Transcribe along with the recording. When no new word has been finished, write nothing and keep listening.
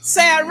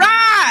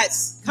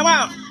Come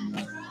on.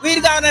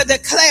 We're going to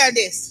declare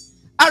this.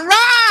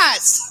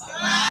 Arise.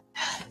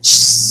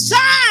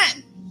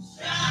 Shine.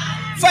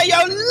 For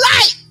your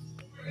light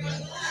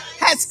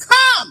has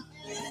come.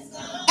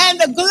 And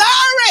the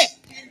glory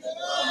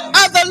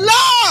of the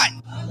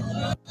Lord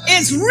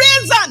is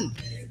risen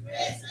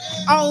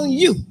on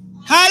you.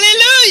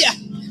 Hallelujah.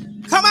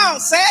 Come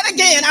on, say it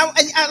again.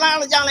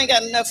 Y'all ain't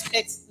got enough,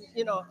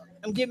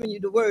 I'm giving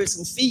you the words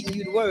and feeding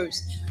you the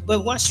words.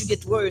 But once you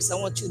get the words, I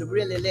want you to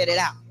really let it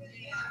out.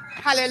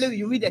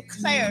 Hallelujah. We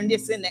declaring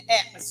this in the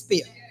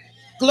atmosphere.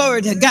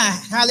 Glory to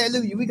God.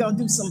 Hallelujah. We're going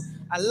to do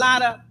a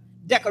lot of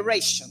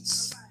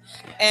decorations.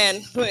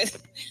 And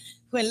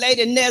when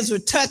Lady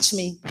Nezra touched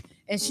me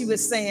and she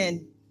was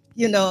saying,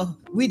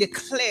 we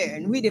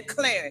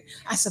declare.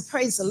 I said,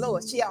 praise the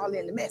Lord. She all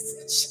in the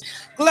message.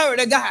 Glory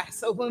to God.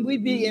 So when we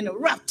be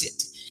interrupted,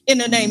 in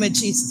the name of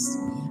Jesus,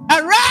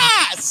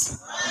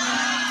 arise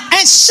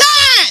and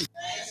shine,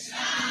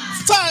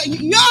 for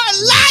your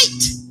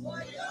light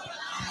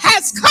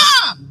has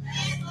come.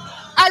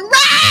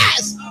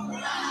 Arise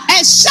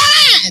and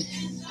shine,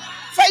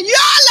 for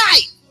your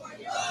light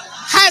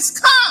has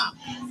come.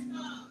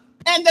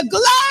 And the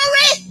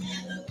glory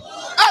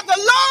of the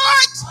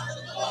Lord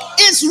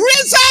is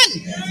risen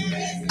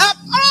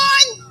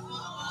upon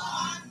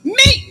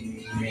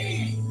me.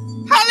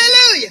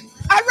 Hallelujah.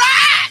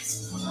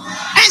 Arise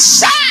and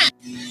shine.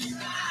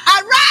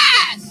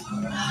 Arise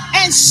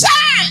and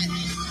shine.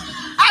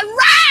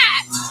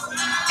 Arise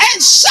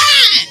and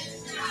shine.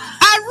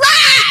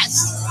 Arise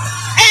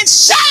and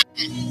shine.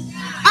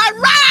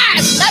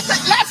 Arise.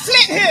 Let's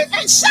flip here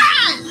and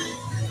shine.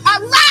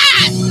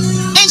 Arise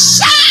and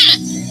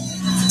shine.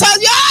 For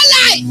your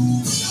light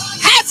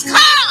has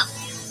come.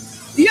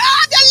 Your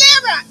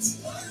deliverance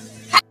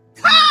has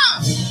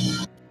come.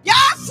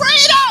 Your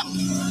freedom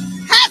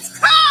has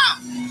come.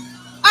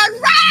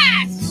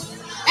 Arise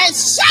and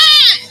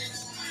shine.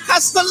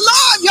 Because the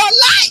Lord, your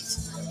light,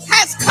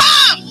 has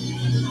come.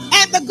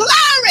 And the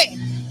glory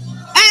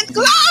and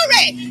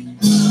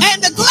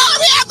the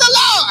glory of the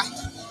Lord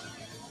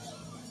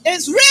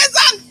is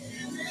risen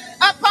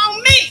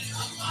upon me.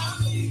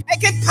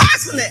 Make it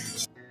personal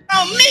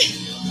on me.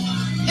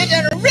 It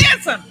is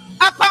risen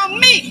upon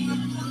me.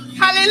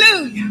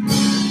 Hallelujah.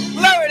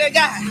 Glory to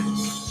God.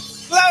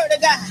 Glory to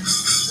God.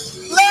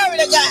 Glory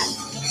to God.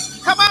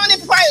 Come on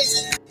and praise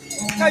it.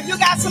 Because you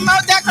got some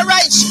more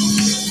decoration.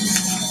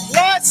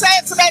 Lord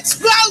said it's an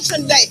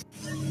explosion day.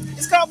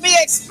 It's going to be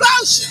an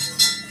explosion.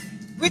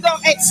 We're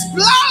going to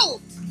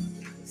explode.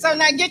 So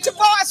now get your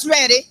voice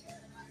ready.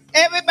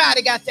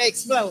 Everybody got to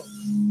explode.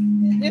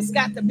 This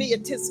got to be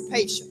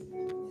anticipation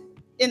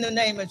in the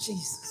name of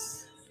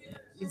Jesus.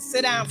 You can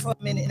sit down for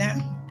a minute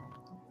now.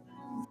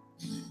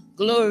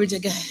 Glory to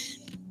God.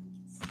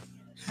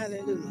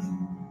 Hallelujah.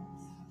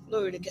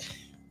 Glory to God.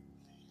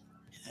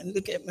 And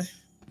look at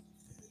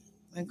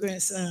my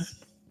grandson.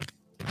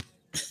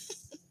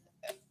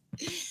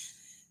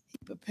 He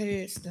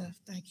prepared stuff.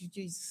 Thank you,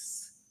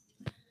 Jesus.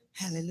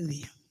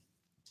 Hallelujah.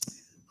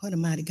 What a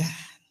mighty God.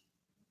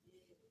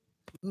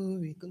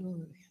 Glory,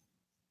 glory.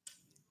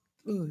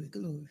 Glory,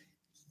 glory.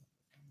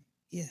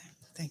 Yeah,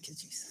 thank you,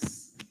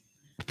 Jesus.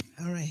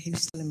 All right,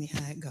 he's telling me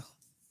how it go.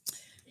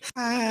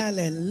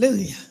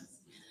 Hallelujah.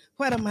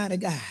 What a mighty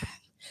God.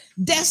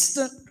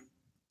 Destined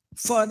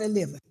for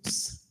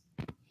deliverance.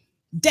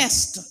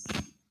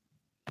 Destined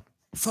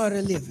for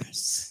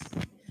deliverance.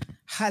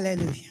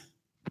 Hallelujah.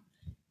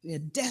 We're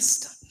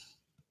destined.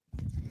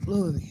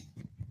 Glory.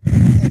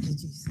 Thank you,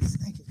 Jesus.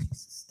 Thank you,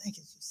 Jesus. Thank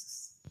you,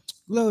 Jesus.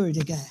 Glory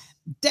to God.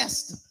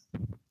 Destined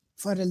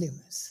for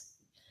deliverance.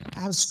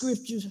 Our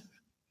scripture,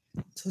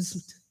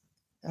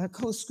 our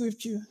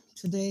co-scripture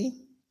today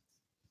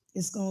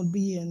is going to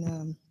be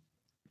in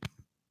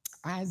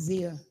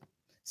Isaiah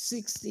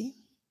 60,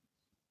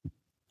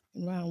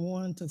 around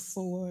 1 to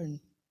 4,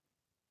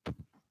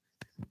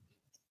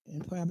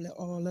 and probably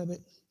all of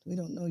it. We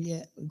don't know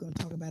yet. We're going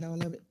to talk about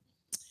all of it.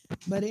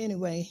 But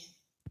anyway,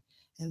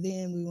 and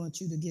then we want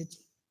you to get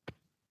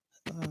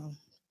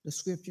the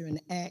scripture in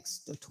Acts,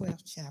 the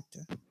 12th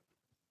chapter,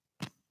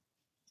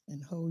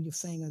 and hold your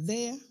finger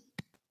there.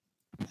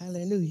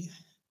 Hallelujah.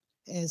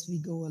 As we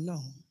go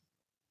along.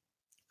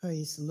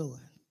 Praise the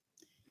Lord.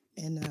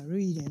 And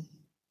reading.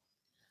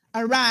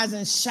 Arise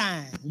and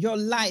shine, your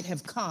light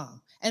have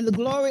come, and the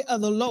glory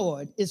of the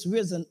Lord is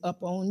risen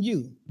up on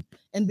you.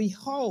 And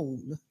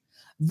behold,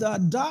 the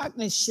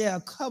darkness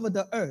shall cover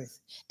the earth,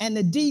 and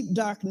the deep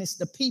darkness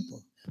the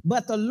people.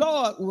 But the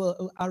Lord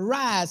will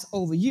arise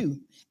over you,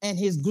 and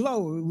his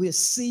glory will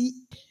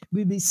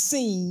be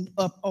seen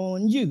up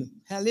on you.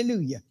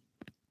 Hallelujah.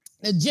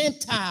 The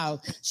Gentiles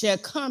shall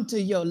come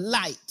to your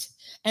light,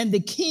 and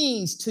the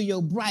kings to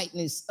your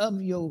brightness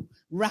of your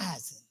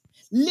rising.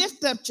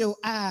 Lift up your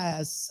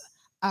eyes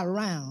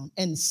around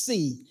and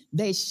see.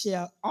 They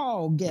shall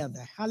all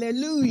gather.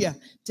 Hallelujah.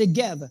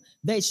 Together.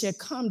 They shall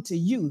come to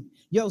you.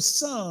 Your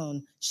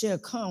son shall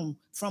come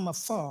from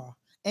afar,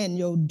 and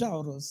your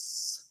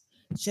daughters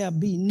shall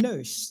be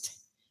nursed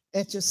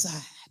at your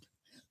side.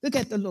 Look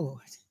at the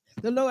Lord.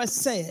 The Lord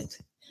said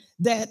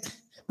that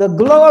The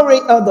glory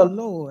of the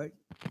Lord.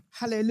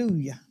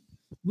 Hallelujah.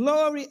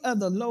 Glory of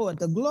the Lord,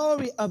 the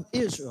glory of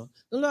Israel.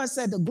 The Lord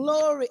said the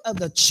glory of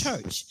the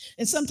church.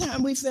 And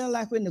sometimes we feel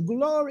like when the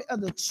glory of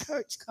the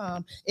church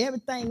come,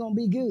 everything gonna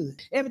be good.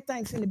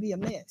 Everything's gonna be a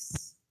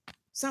mess.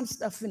 Some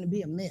stuff gonna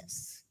be a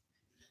mess.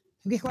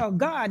 Because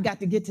God got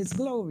to get his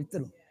glory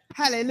through.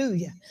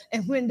 Hallelujah.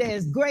 And when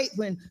there's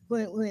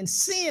when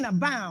sin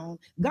abound,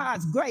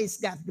 God's grace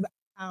got to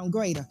abound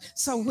greater.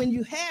 So when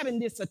you having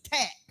this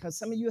attack, because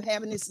some of you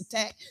having this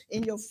attack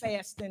in your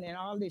fasting and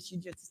all this, you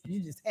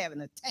just have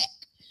an attack.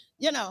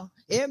 You know,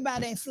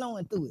 everybody ain't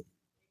flowing through it.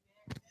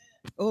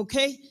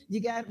 Okay?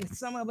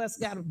 Some of us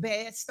got a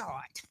bad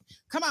start.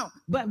 Come on,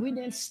 but we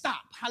didn't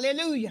stop.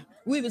 Hallelujah.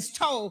 We was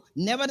told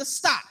never to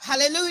stop.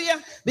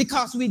 Hallelujah.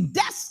 Because we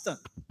destined.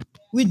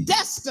 We're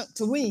destined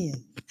to win.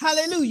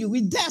 Hallelujah.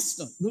 We're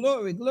destined.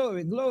 Glory,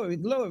 glory, glory,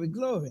 glory,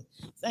 glory.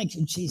 Thank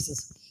you,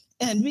 Jesus.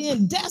 And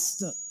being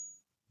destined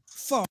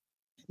for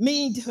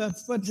means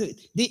for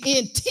the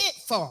intent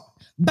for,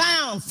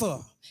 bound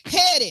for,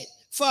 headed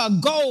for a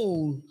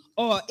goal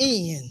or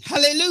end.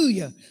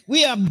 Hallelujah.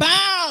 We are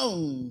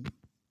bound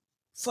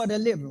for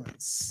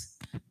deliverance.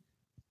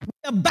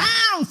 We are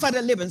bound for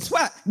deliverance.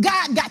 What?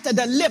 God got to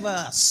deliver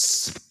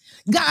us.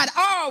 God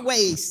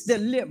always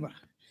delivers.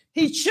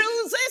 He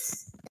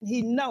chooses,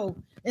 he knows,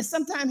 and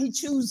sometimes he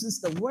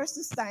chooses the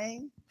worstest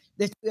thing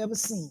that you ever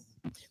seen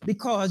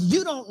because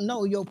you don't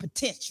know your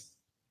potential.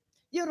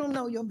 You don't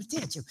know your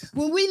potential.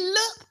 When we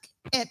look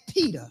at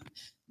Peter,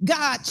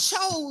 God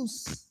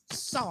chose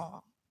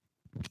Saul,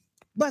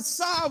 but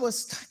Saul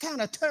was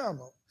kind of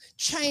terrible,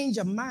 change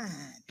of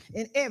mind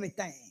and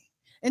everything.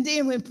 And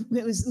then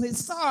when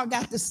Saul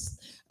got this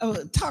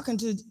talking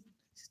to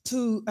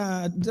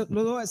the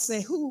Lord,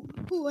 say, who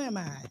am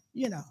I?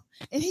 You know,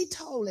 and he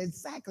told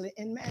exactly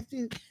in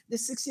Matthew the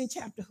 16th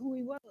chapter who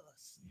he was.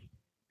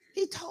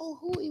 He told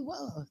who he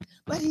was,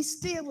 but he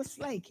still was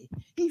flaky.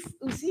 He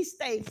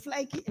stayed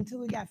flaky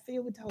until he got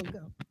filled with the Holy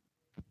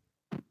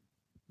Ghost.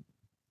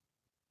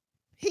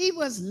 He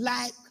was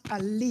like a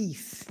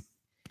leaf,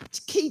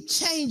 to keep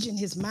changing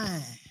his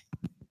mind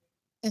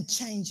and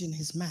changing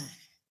his mind.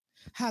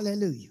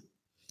 Hallelujah.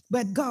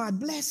 But God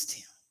blessed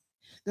him.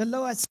 The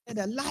Lord said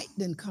a light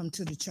didn't come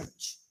to the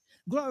church.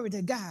 Glory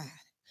to God.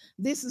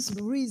 This is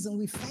the reason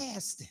we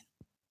fasting.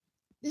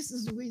 This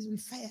is the reason we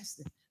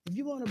fasting. If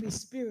you want to be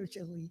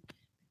spiritually,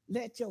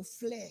 let your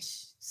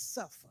flesh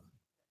suffer.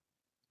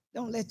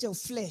 Don't let your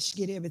flesh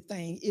get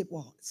everything it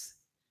wants.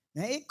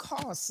 Now, it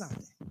costs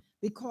something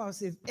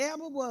because if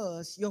ever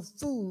was, your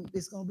food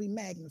is going to be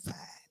magnified.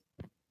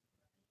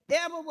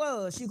 Ever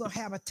was, you're going to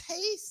have a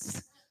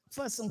taste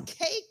for some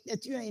cake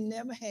that you ain't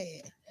never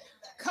had.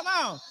 Come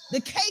on.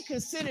 The cake can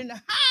sit in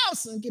the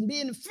house and can be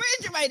in the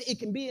refrigerator. It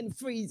can be in the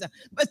freezer.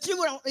 But you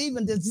don't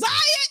even desire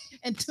it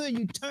until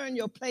you turn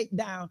your plate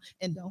down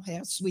and don't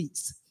have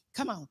sweets.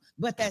 Come on.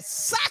 But that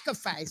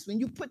sacrifice, when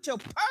you put your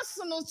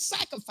personal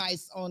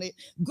sacrifice on it,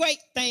 great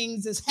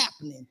things is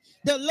happening.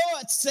 The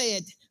Lord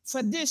said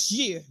for this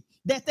year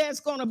that there's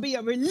going to be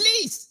a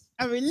release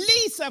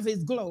of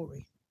his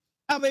glory,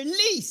 a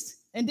release.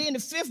 And then the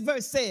 5th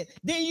verse said,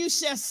 then you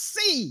shall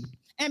see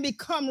and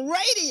become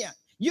radiant.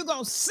 You're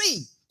going to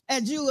see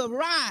as you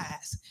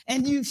arise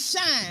and you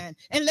shine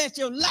and let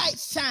your light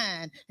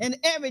shine. And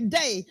every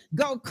day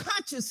go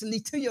consciously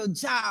to your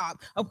job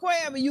or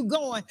wherever you're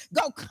going,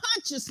 go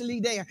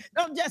consciously there.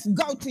 Don't just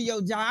go to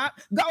your job,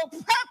 go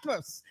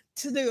purpose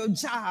to your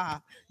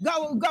job.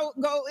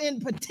 Go in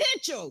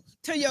potential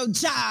to your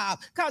job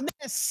because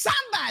there's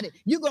somebody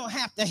you're going to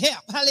have to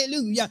help.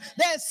 Hallelujah.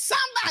 There's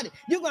somebody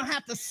you're going to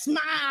have to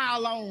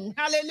smile on.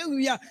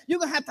 Hallelujah. You're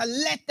going to have to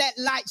let that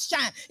light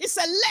shine. It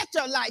said, let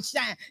your light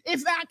shine.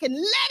 If I can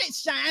let it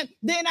shine,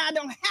 then I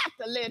don't have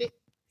to let it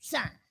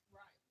shine.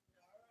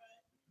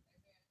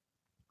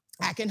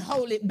 I can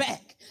hold it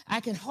back.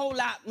 I can hold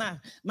out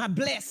my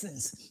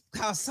blessings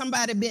because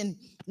somebody been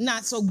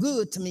not so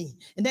good to me.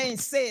 And they ain't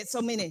said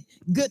so many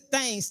good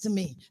things to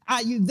me.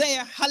 Are you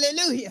there?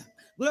 Hallelujah.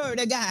 Glory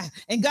to God.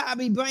 And God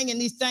be bringing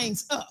these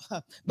things up.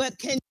 But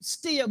can you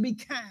still be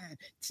kind?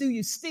 Do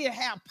you still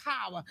have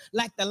power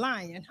like the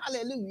lion?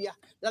 Hallelujah.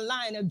 The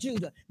Lion of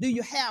Judah. Do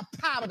you have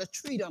power to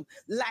treat them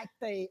like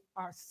they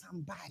are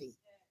somebody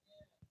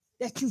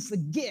that you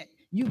forget?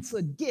 You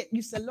forget.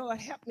 You say, Lord,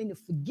 help me to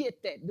forget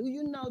that. Do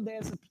you know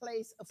there's a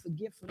place of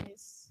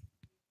forgiveness?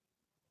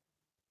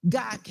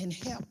 God can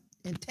help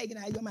and take it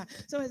out of your mind.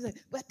 Somebody say,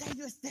 but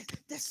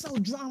they're so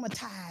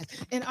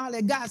dramatized. And all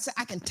that. God said,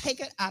 I can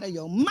take it out of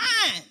your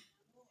mind.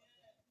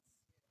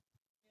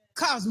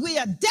 Because we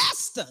are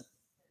destined.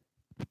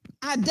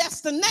 Our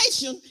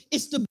destination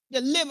is to be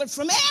delivered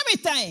from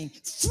everything,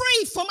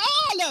 free from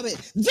all of it.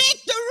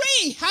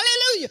 Victory.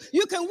 Hallelujah.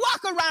 You can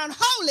walk around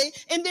holy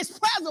in this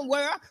present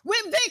world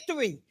with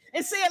victory.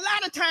 And see, a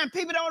lot of times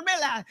people don't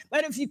realize,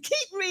 but if you keep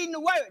reading the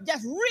word,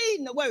 just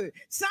reading the word,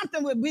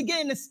 something will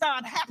begin to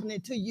start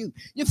happening to you.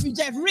 If you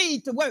just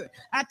read the word.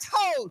 I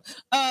told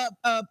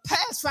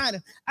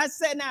Pathfinder, I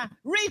said, now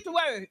read the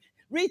word.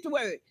 Read the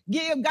word.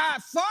 Give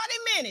God 40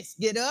 minutes.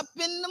 Get up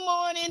in the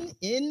morning,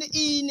 in the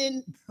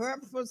evening,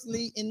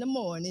 purposely in the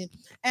morning,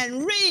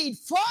 and read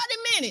 40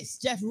 minutes.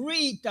 Just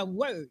read the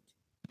word.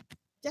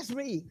 Just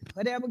read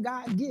whatever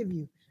God give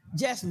you.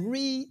 Just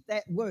read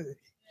that word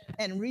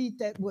and read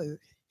that word.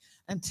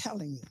 I'm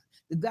telling you,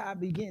 God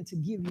began to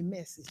give you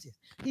messages.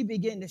 He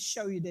began to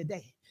show you the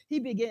day. He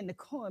began to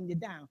calm you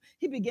down.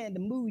 He began to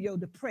move your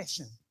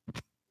depression.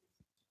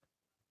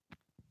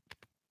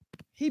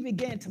 He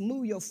began to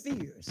move your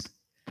fears.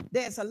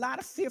 There's a lot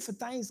of fearful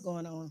things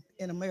going on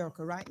in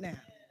America right now.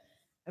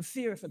 A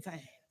fearful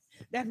thing.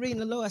 That reading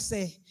the Lord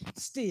say,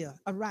 still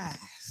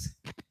arise.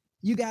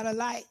 You got a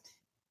light.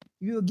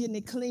 You're getting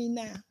it clean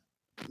now.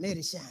 Let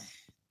it shine.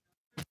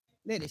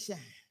 Let it shine.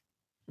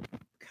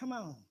 Come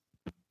on.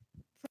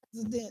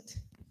 President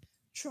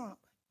Trump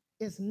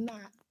is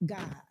not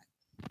God.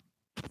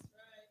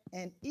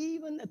 And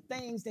even the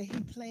things that he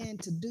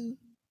planned to do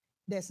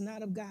that's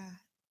not of God,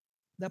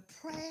 the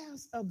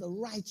prayers of the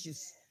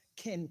righteous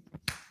can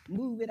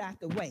move it out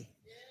the way.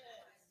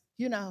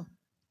 You know,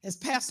 as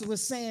Pastor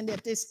was saying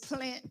that this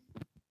plant,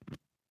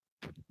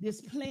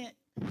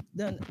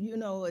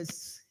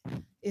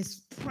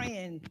 is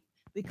praying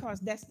because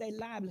that's their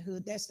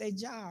livelihood, that's their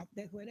job,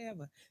 that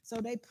whatever. So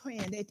they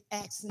praying, they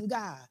asking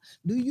God.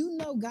 Do you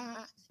know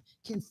God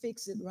can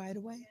fix it right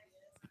away?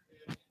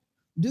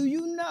 Do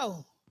you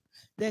know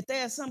that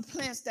there are some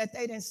plants that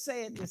they done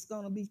said that's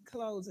going to be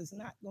closed, it's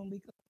not going to be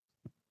closed?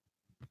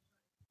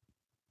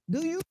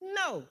 Do you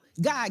know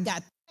God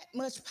got that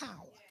much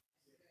power?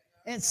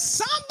 And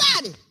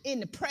somebody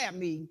in the prayer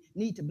meeting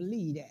need to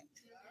believe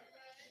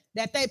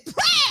that their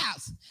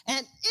prayers,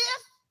 and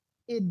if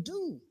it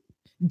do,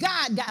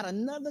 God got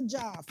another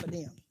job for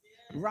them,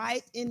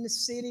 right in the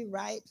city,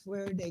 right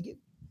where they get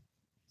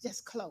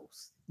just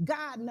close.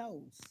 God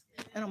knows.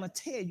 And I'm going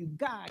to tell you,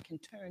 God can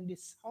turn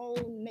this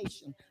whole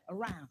nation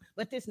around.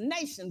 But this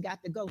nation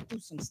got to go through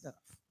some stuff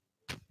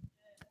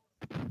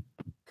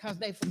because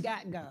they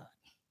forgot God.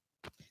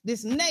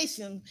 This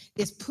nation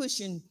is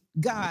pushing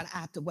God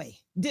out the way.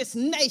 This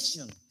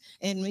nation.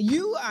 And when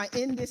you are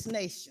in this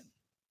nation,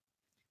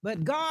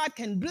 but God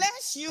can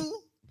bless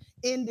you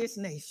in this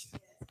nation.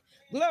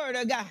 Glory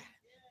to God.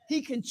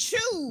 He can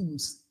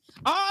choose.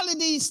 All of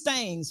these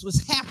things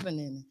was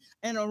happening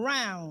and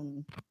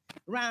around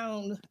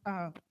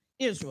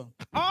Israel.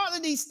 All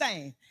of these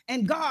things.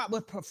 And God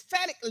was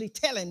prophetically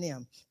telling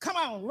them, come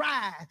on,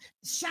 rise,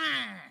 shine.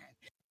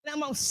 And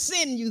I'm going to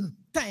send you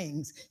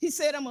things. He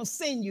said, I'm going to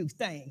send you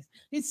things.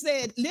 He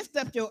said, lift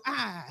up your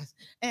eyes,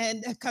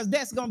 and because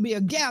that's going to be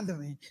a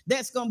gathering.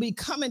 That's going to be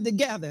coming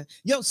together.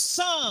 Your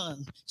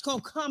son is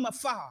going to come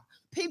afar.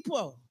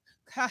 People,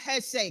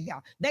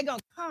 they're going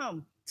to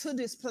come to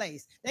this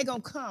place. They're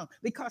going to come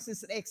because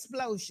it's an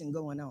explosion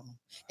going on.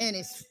 And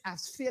I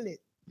feel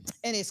it.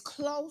 And it's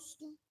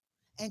closer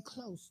and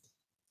closer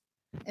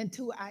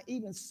until I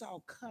even saw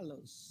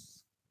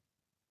colors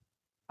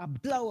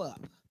blow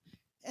up.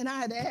 And I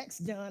had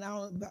asked John, I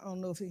don't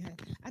know if he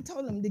had, I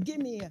told him to give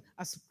me a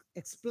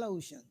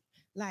explosion,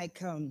 like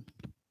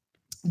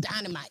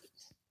dynamite.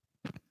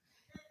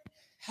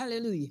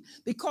 Hallelujah.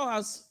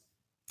 Because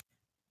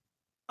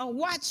on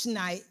watch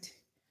night,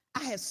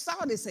 I had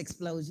saw this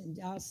explosion.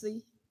 Y'all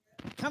see?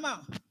 Come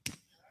on.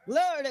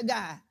 Glory to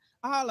God.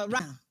 All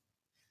around.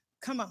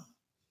 Come on.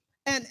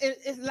 And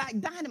it's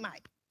like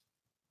dynamite.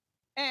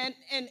 And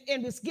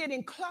it was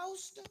getting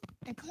closer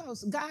and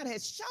closer. God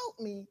has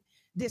showed me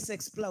this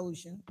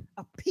explosion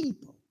of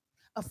people,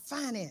 of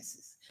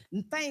finances,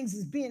 and things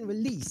is being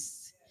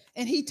released.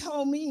 And he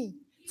told me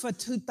for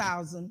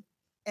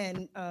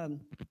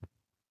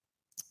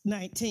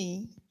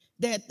 2019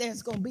 that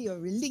there's going to be a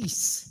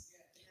release,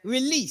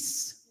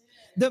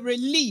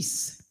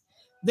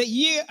 the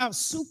year of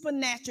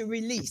supernatural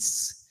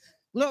release.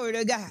 Glory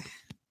to God.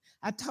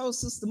 I told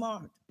Sister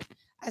Martha,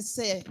 I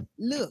said,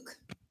 look,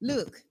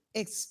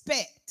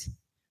 expect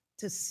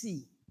to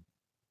see.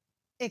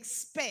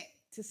 Expect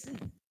to see.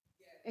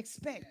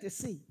 Expect to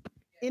see.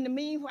 In the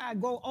meanwhile,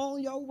 go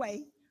on your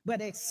way, but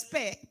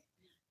expect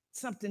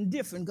something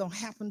different gonna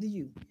happen to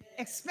you.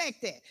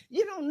 Expect that.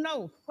 You don't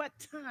know what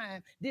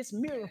time this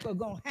miracle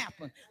gonna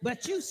happen,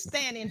 but you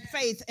stand in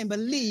faith and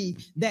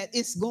believe that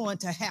it's going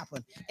to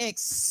happen.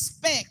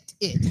 Expect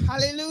it.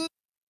 Hallelujah.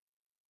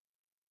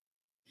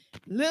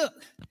 Look,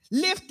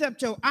 lift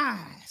up your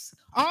eyes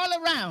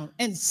all around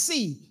and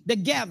see the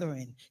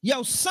gathering.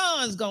 Your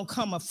son's gonna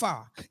come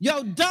afar.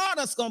 Your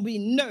daughter's gonna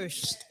be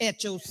nursed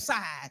at your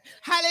side.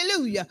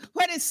 Hallelujah.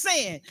 What it's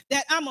saying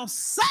that I'm gonna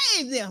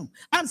save them.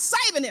 I'm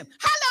saving them.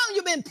 How long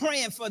you been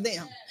praying for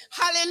them?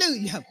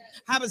 Hallelujah.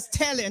 I was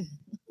telling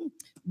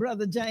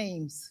Brother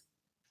James,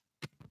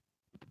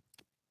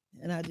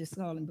 and I just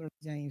call him Brother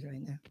James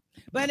right now.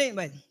 But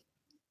anyway,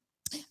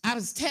 I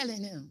was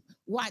telling him,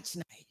 watch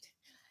night.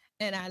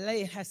 And I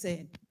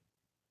said,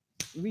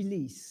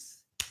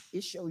 release.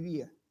 It's your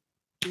year.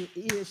 It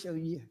is your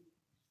year.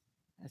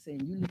 I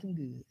said, you looking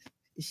good.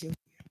 It's your year.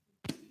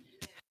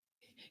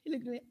 He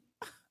looked at me.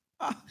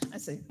 Oh. I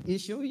said,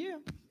 it's your year.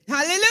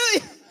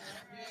 Hallelujah.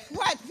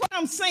 what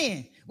I'm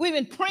saying. We've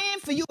been praying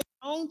for you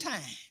a long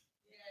time.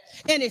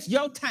 And it's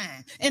your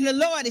time. And the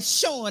Lord is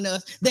showing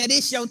us that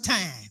it's your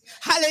time.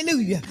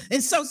 Hallelujah.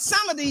 And so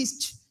some of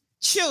these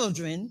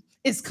children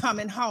is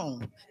coming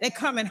home. They're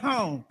coming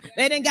home.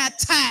 They done got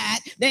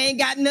tired. They ain't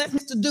got nothing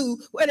to do.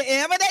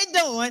 Whatever they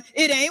doing,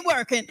 it ain't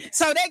working.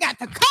 So they got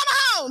to come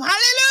home.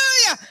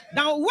 Hallelujah.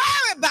 Don't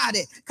worry about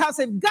it. Because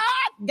if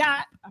God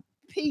got a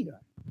Peter,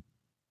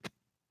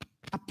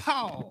 a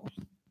Paul,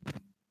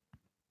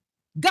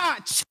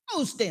 God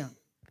chose them.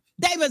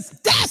 They was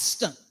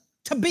destined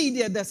to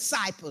be the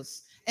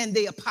disciples and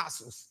the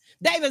apostles.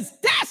 They was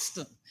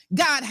destined.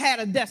 God had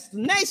a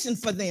destination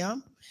for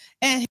them,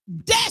 and he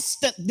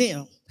destined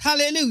them,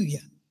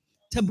 hallelujah,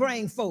 to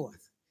bring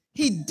forth.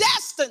 He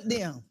destined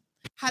them,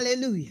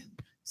 hallelujah.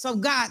 So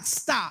God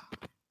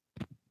stopped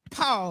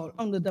Paul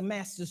on the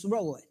Damascus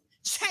road,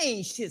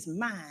 changed his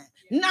mind,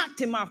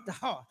 knocked him off the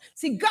horse.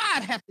 See,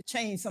 God has to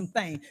change some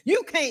things.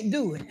 You can't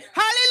do it.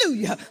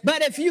 Hallelujah.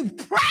 But if you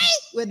pray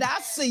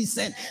without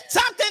ceasing,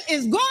 something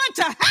is going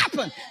to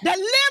happen.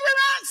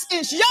 Deliverance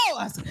is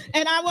yours.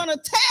 And I want to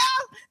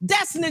tell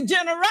Destiny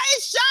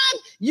Generation,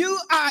 you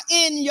are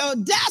in your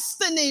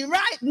destiny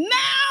right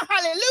now.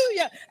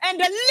 Hallelujah. And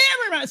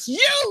deliverance,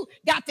 you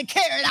got to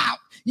carry it out.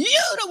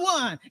 You the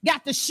one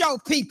got to show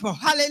people.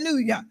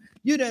 Hallelujah.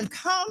 You done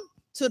come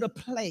to the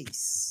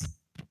place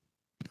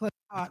where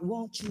God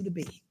wants you to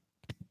be.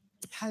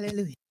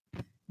 Hallelujah.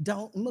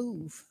 Don't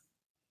move.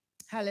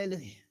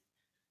 Hallelujah.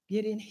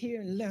 Get in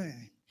here and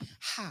learn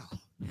how.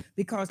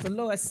 Because the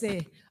Lord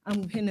said,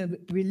 I'm going to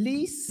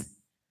release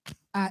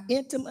our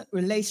intimate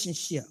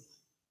relationship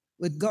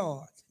with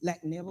God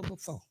like never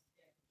before.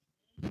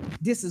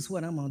 This is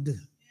what I'm going to do.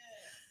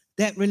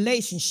 That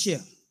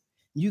relationship,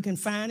 you can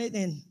find it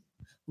in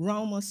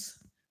Romans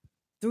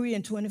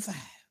 3:25,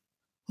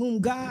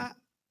 whom God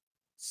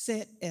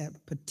set a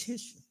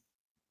petition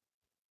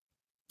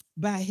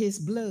by his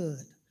blood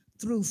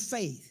through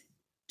faith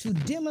to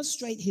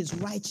demonstrate his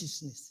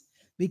righteousness,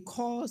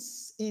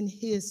 because in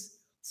his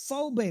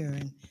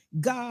forbearing,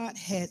 God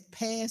had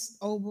passed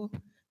over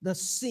the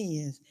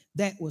sins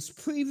that was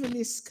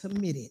previously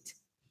committed.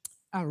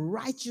 A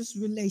righteous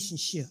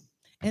relationship,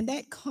 and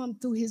that come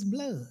through his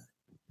blood.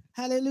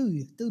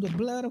 Hallelujah. Through the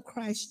blood of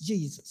Christ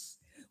Jesus.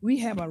 We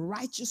have a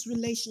righteous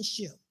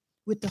relationship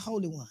with the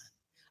Holy One.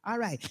 All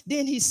right.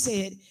 Then he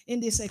said in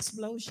this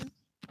explosion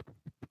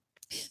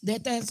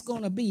that that's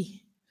going to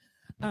be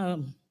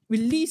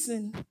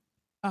releasing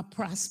a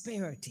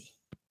prosperity.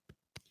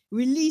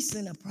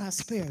 Releasing a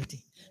prosperity.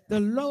 The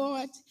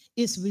Lord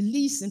is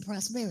releasing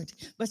prosperity,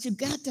 but you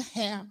got to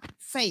have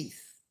faith.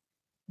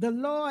 The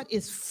Lord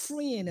is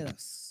freeing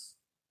us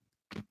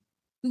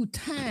through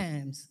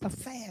times of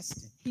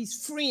fasting.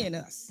 He's freeing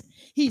us.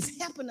 He's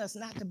helping us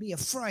not to be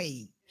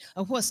afraid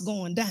of what's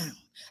going down.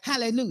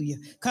 Hallelujah.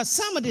 Because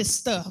some of this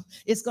stuff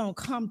is going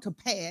to come to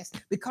pass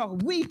because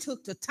we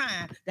took the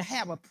time to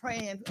have a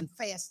praying and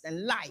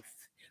fasting life.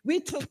 We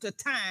took the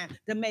time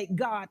to make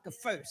God the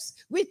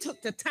first. We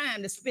took the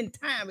time to spend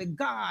time with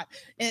God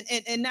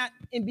and not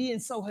in being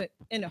so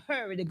in a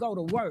hurry to go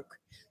to work.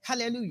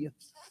 Hallelujah.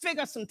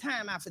 Figure some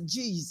time out for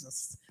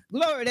Jesus.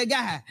 Glory to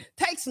God.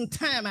 Take some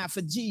time out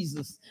for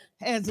Jesus.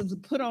 As we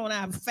put on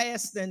our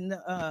fasting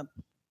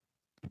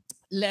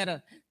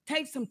letter,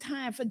 take some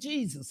time for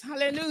Jesus.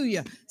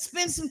 Hallelujah.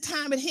 Spend some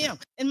time with him.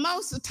 And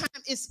most of the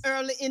time it's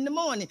early in the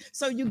morning.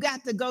 So you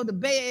got to go to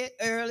bed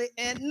early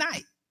at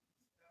night.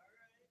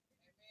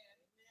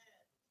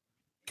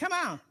 Come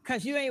on,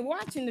 because you ain't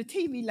watching the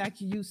TV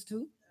like you used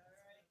to.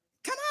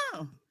 Come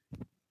on.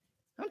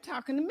 I'm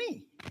talking to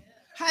me.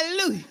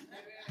 Hallelujah.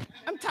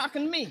 I'm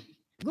talking to me.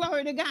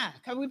 Glory to God,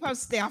 because we're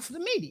supposed to stay off the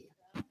media.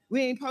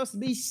 We ain't supposed to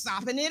be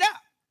sopping it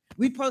up.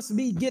 We're supposed to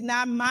be getting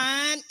our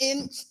mind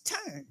in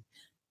turn.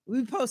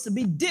 We're supposed to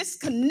be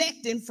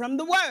disconnecting from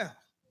the world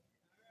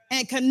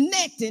and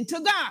connecting to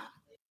God.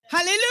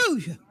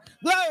 Hallelujah.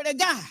 Glory to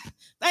God.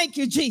 Thank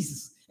you,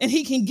 Jesus. And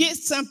he can get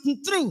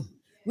something through.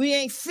 We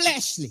ain't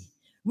fleshly.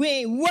 We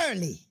ain't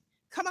worldly.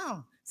 Come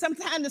on.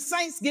 Sometimes the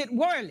saints get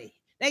worldly.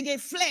 They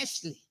get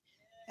fleshly.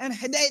 And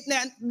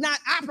they're not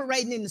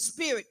operating in the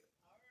spirit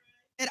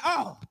at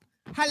all.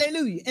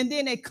 Hallelujah. And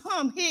then they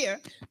come here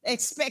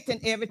expecting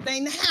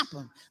everything to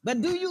happen.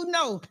 But do you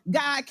know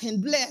God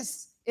can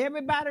bless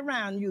everybody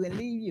around you and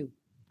leave you?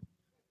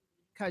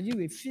 Because you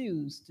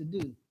refuse to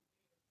do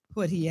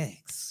what he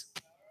asks.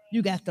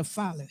 You got to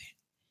follow it.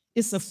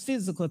 It's a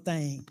physical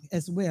thing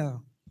as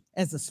well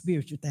as a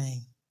spiritual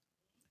thing.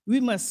 We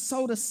must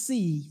sow the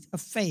seed of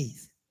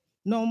faith,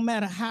 no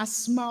matter how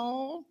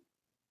small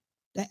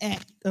the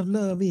act of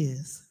love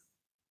is.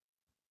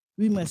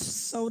 We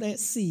must sow that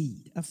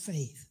seed of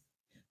faith,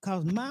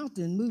 because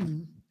mountains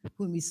move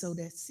when we sow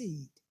that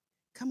seed.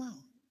 Come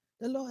on.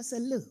 The Lord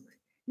said, look,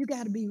 you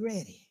got to be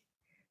ready.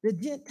 The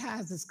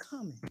Gentiles is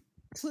coming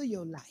to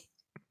your light.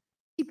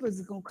 People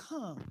is going to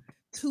come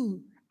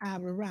to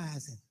our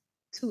rising,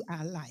 to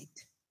our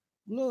light.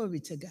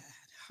 Glory to God.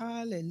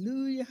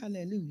 Hallelujah,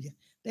 hallelujah.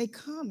 They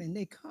coming,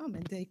 they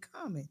coming, they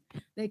coming,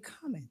 they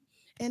coming.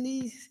 And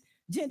these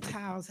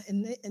Gentiles,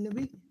 and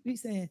we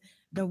saying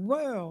the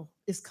world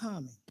is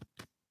coming.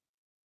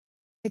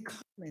 It's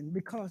coming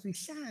because we're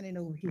shining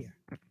over here.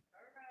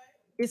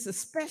 It's a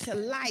special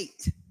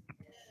light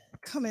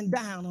coming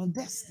down on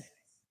destiny.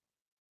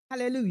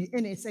 Hallelujah.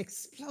 And it's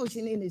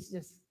explosion, and it's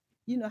just,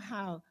 you know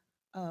how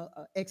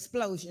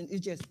explosion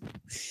is just,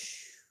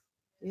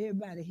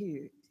 everybody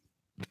hear it.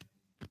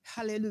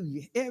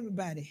 Hallelujah.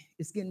 Everybody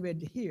is getting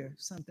ready to hear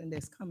something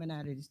that's coming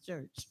out of this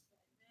church.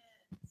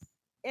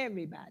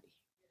 Everybody.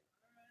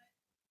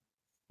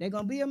 They're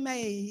going to be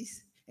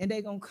amazed, and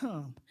they're going to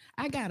come.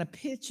 I got a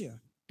picture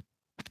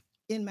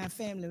in my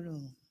family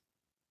room.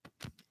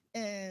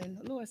 And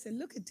the Lord said,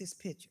 look at this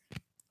picture.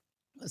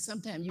 Well,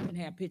 sometimes you can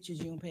have pictures,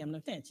 you don't pay them no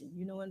attention.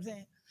 You know what I'm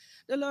saying?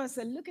 The Lord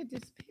said, look at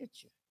this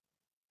picture.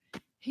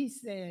 He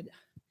said,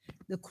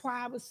 the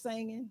choir was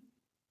singing.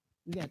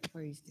 We got to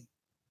praise them.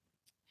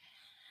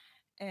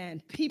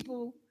 And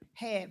people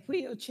had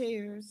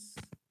wheelchairs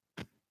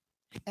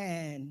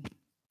and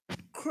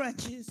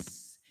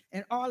crutches,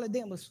 and all of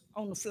them was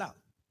on the floor.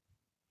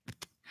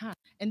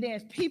 And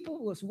then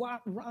people was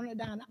running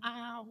down the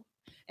aisle,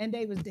 and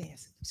they was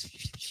dancing.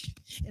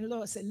 And the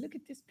Lord said, look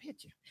at this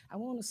picture. I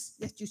want to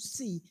let you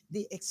see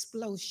the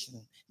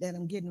explosion that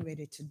I'm getting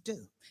ready to do.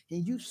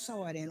 And you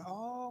saw it in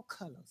all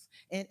colors.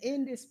 And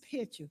in this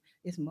picture,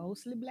 it's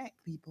mostly black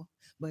people,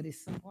 but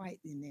it's some white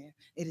in there.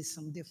 It is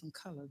some different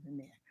colors in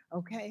there,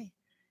 okay?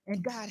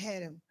 And God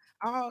had them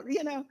all,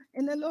 you know,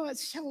 and the Lord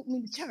showed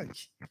me the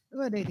church.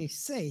 What did he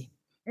say?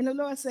 And the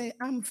Lord said,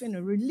 I'm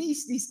finna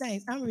release these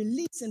things. I'm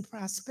releasing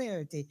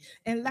prosperity.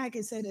 And like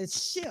I said, the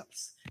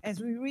ships, as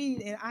we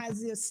read in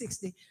Isaiah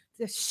 60,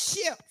 the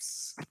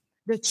ships,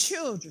 the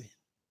children,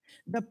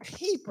 the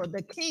people,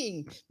 the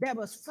king, there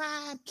was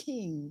 5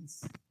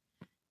 kings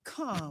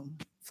come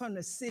from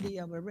the city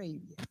of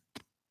Arabia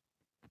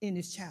in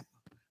this chapter.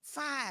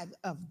 5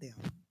 of them.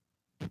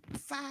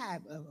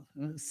 5 of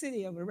them, the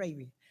city of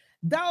Arabia.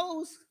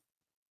 Those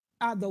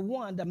are the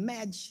one, the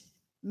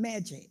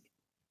Magi.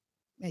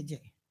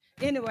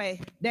 Anyway,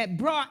 that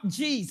brought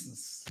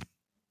Jesus.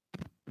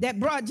 Now,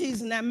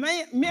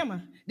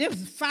 remember, there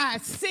was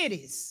 5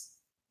 cities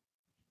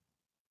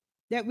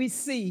that we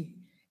see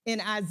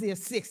in Isaiah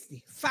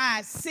 60.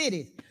 5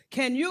 cities.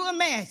 Can you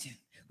imagine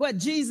what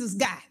Jesus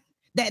got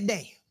that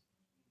day?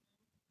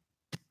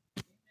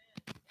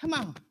 Come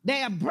on.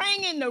 They are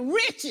bringing the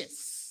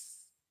riches.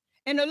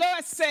 And the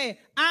Lord said,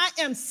 I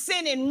am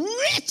sending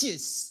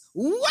riches,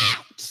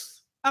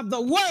 wealth of the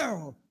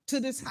world to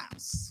this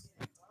house.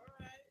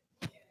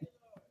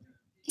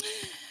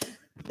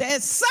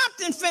 There's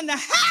something finna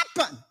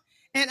happen.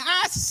 And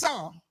I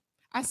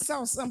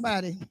saw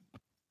somebody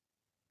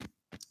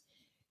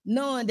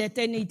knowing that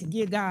they need to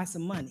give God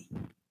some money.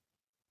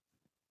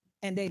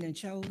 And they done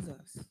chose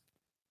us.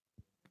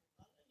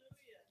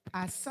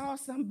 I saw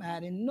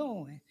somebody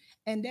knowing,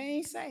 and they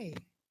ain't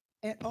saved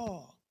at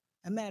all.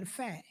 As a matter of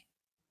fact,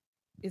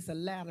 it's a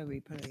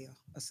lottery player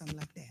or something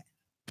like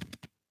that.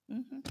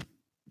 Mm-hmm.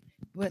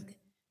 But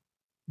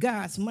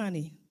God's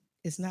money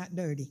is not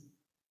dirty.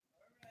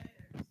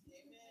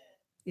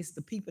 It's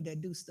the people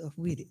that do stuff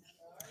with it.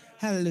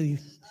 Hallelujah.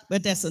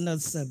 But that's another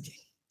subject.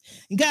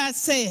 And God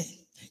said,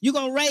 you're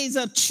going to raise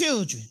up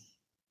children.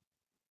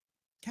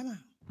 Come on.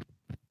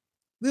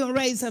 We're going to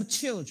raise up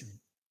children.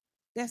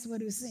 That's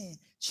what he was saying.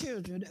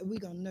 Children that we're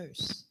going to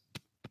nurse.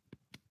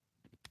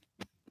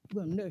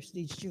 We're going to nurse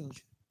these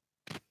children.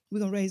 We're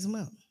going to raise them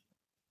up.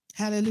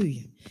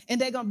 Hallelujah. And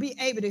they're going to be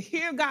able to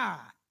hear God.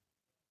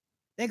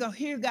 They're going to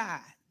hear God.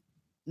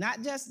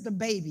 Not just the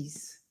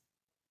babies.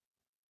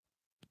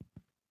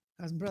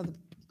 Because Brother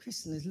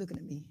Christian is looking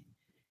at me.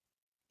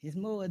 It's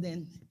more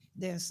than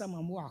there's some of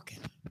them walking.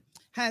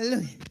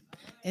 Hallelujah.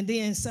 And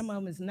then some of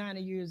them is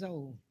 90 years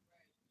old.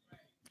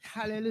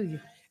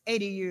 Hallelujah.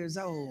 80 years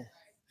old.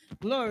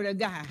 Glory to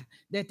God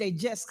that they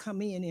just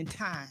come in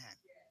time.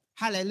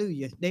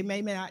 Hallelujah. They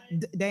may not,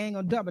 they ain't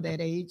gonna double that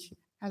age.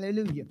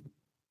 Hallelujah.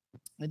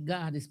 But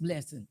God is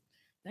blessing.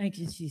 Thank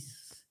you,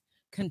 Jesus.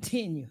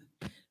 Continue.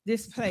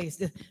 This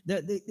place,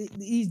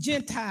 these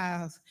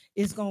Gentiles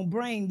is gonna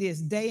bring this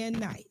day and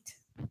night.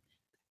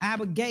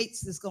 Our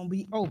gates is gonna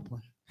be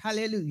open.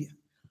 Hallelujah.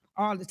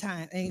 All the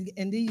time.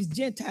 And these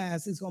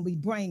Gentiles is going to be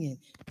bringing,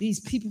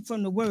 these people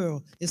from the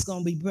world is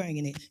going to be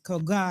bringing it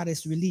because God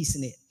is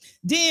releasing it.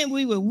 Then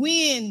we will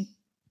win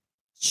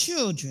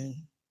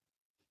children.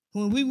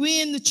 When we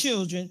win the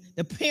children,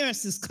 the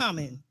parents is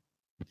coming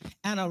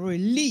and a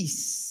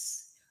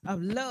release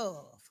of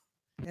love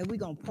that we're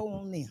going to pour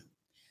on them.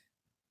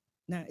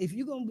 Now, if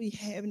you're going to be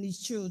having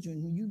these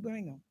children, you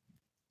bring them.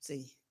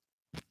 See,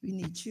 we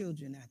need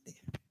children out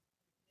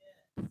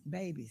there.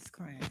 Babies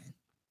crying,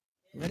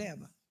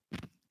 whatever.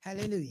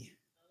 Hallelujah.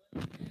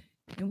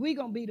 And we're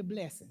going to be the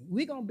blessing.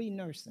 We're going to be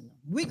nursing them.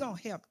 We're going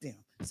to help them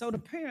so the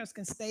parents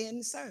can stay in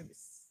the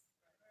service.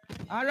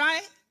 All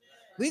right?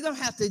 We're going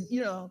to have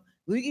to,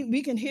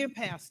 we can hear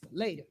Pastor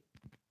later.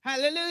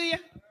 Hallelujah.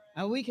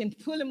 And we can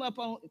pull him up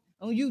on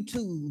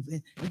YouTube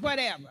and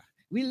whatever.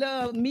 We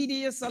love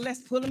media, so let's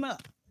pull him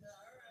up.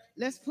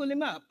 Let's pull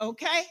him up,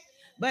 okay?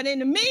 But in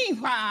the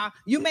meanwhile,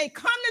 you may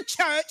come to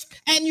church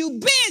and you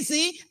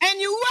busy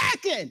and you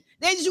working.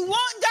 Then you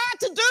want God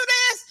to do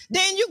this,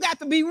 then you got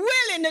to be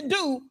willing to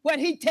do what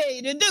he tell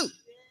you to do.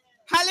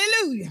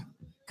 Hallelujah.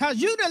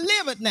 Because you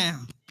delivered now.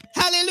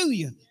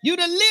 Hallelujah. You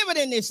delivered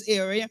in this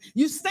area.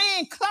 You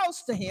staying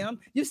close to him.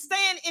 You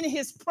staying in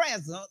his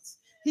presence.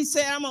 He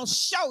said, I'm going to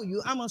show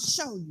you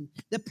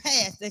the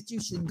path that you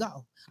should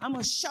go. I'm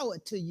going to show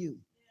it to you.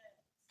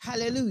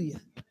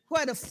 Hallelujah.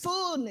 Where the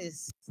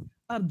fullness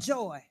of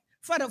joy,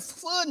 for the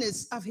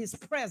fullness of his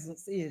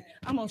presence is.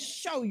 I'm going to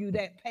show you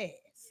that path.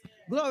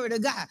 Glory to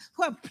God.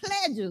 Where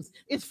pleasures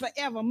is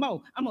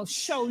forevermore. I'm going to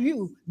show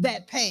you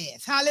that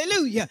path.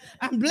 Hallelujah.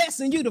 I'm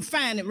blessing you to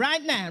find it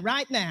right now,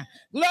 right now.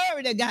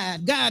 Glory to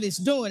God. God is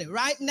doing it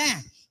right now.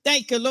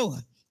 Thank you, Lord.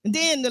 And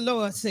then the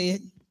Lord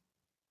said,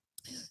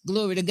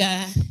 glory to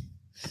God,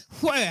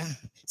 where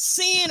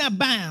sin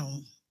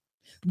abound,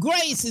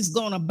 grace is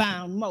going to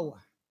abound more.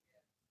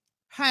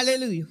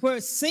 Hallelujah.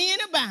 Where sin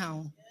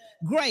abound,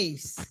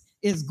 grace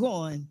is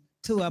going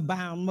to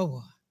abound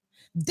more.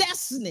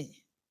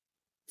 Destiny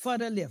for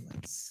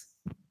deliverance.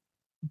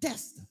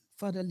 Destined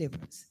for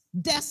deliverance.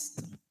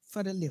 Destined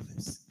for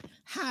deliverance.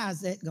 How is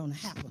that going to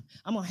happen?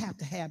 I'm going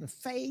to have the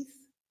faith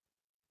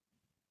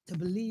to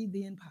believe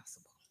the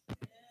impossible.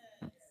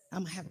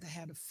 I'm going to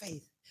have the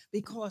faith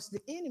because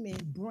the enemy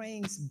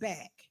brings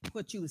back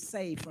what you were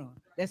saved from.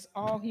 That's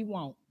all he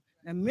wants.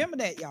 Now remember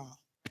that, y'all.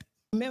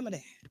 Remember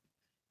that.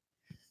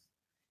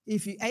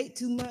 If you ate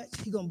too much,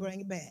 he's going to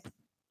bring it back.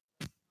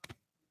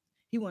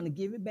 He want to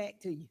give it back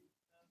to you.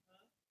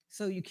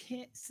 So you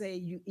can't say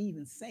you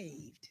even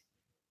saved.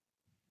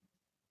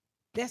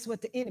 That's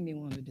what the enemy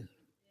want to do.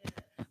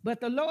 But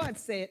the Lord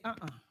said,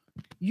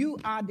 you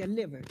are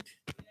delivered.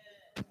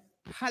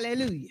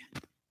 Hallelujah.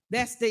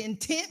 That's the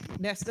intent.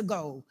 That's the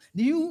goal.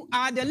 You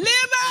are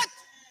delivered.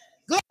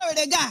 Glory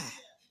to God.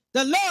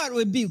 The Lord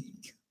rebuke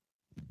you.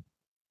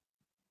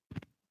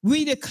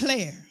 We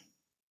declare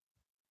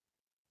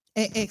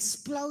an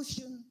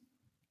explosion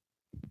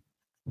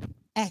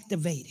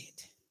activated.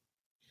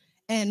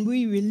 And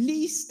we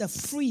release the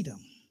freedom.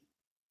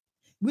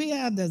 We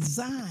are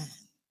designed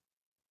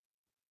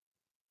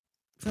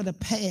for the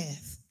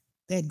path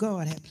that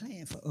God had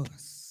planned for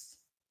us.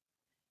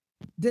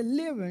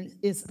 Deliverance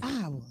is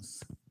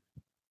ours.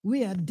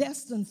 We are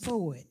destined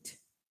for it.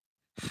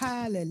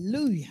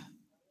 Hallelujah.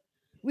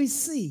 We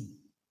see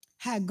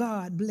how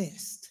God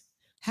blessed,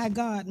 how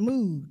God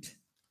moved.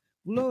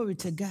 Glory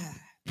to God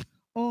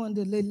on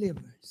the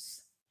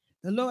deliverance.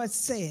 The Lord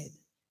said,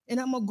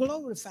 and I'm going to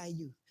glorify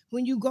you.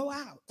 When you go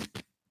out,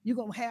 you're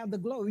going to have the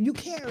glory. You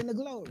carrying the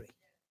glory.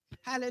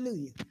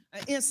 Hallelujah.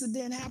 An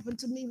incident happened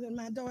to me when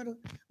my daughter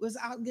was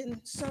out getting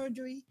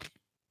surgery,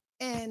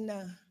 and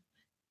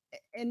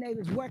they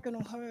was working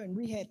on her, and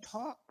we had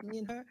talked, me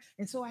and her,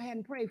 and so I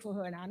hadn't prayed for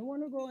her, and I don't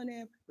want to go in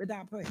there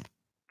without prayer.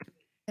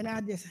 And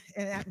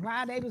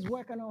while they was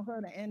working on her,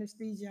 the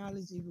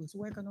anesthesiology was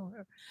working on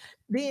her,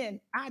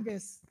 then I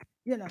just,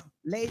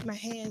 laid my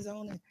hands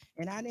on her,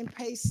 and I didn't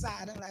pay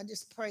silent. I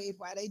just prayed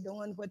while they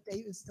doing what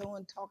they was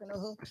doing, talking to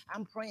her.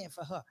 I'm praying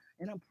for her,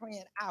 and I'm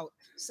praying out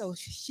so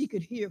she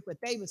could hear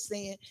what they were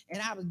saying,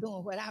 and I was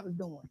doing what I was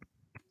doing.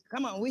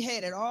 Come on, we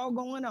had it all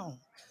going on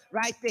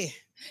right there.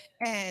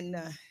 And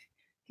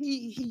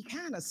he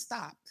kind of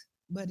stopped,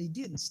 but he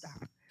didn't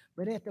stop.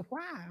 But after a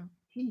while,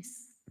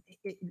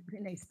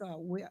 when they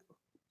started,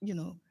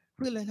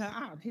 wheeling her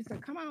out, he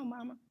said, "Come on,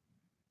 Mama."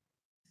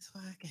 So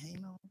I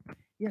came on,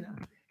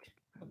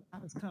 I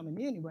was coming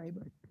anyway,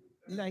 but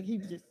like he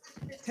was just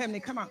telling me,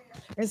 "Come on."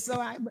 And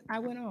so I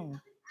went on.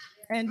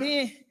 And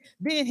then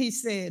he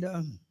said,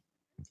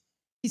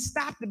 he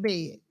stopped the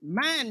bed.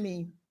 Mind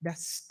me, the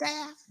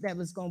staff that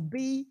was going to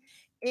be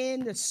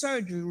in the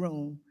surgery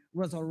room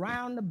was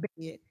around the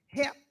bed,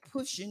 helped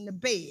pushing the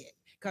bed,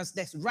 because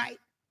that's right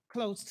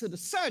close to the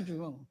surgery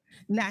room.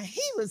 Now,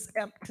 he was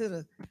up to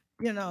the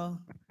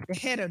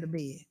head of the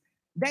bed.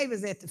 They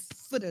was at the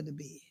foot of the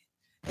bed,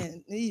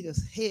 and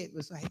Nita's head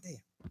was right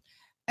there.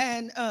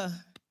 And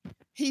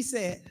he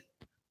said,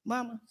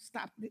 "Mama,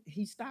 stop."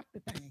 He stopped the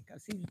thing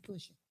because he was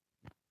pushing.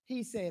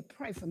 He said,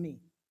 "Pray for me."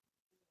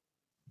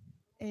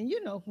 And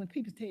when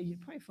people tell you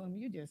to pray for him,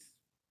 you just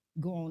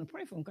go on and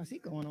pray for him because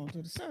he's going on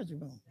to the surgery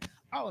room.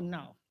 Oh,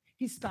 no.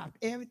 He stopped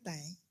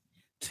everything,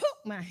 took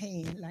my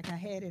hand like I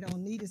had it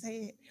on Nita's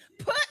head,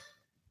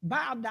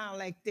 bowed down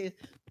like this,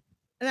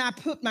 and I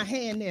put my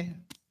hand there.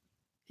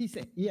 He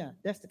said, "Yeah,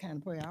 that's the kind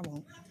of prayer I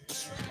want."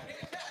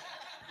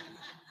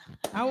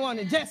 I want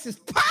it just as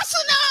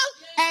personal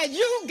as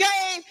you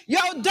gave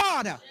your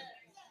daughter.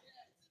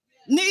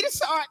 Nita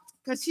saw it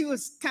because she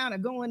was kind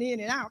of going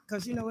in and out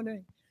because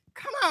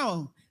come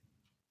on.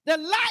 The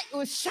light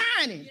was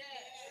shining.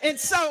 And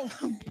so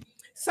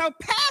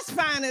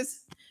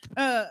Pathfinder's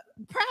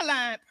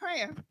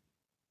prayer,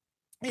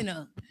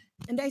 and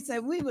they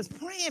said, "We was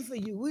praying for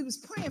you. We was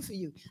praying for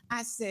you."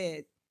 I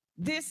said,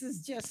 "This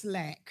is just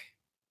like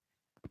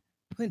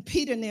when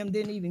Peter and them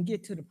didn't even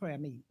get to the prayer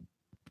meeting."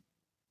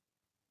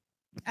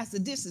 I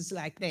said, "This is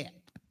like that."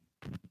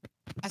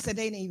 I said,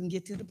 "They didn't even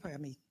get to the prayer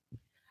meeting."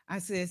 I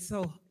said,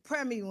 so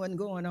prayer meeting wasn't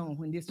going on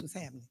when this was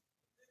happening.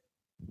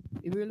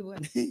 It really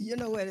wasn't. You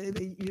know what?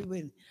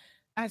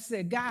 I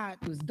said, God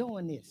was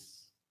doing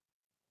this.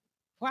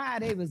 Why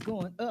they was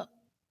going up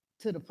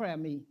to the prayer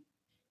meeting?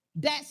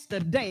 That's the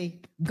day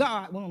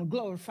God want to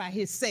glorify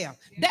himself.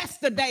 That's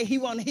the day he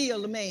want to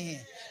heal the man.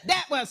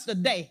 That was the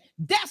day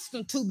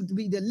destined to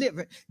be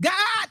delivered.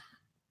 God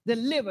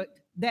delivered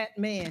that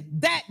man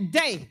that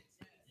day.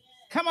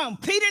 Come on,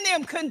 Peter and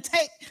them couldn't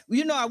take,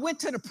 I went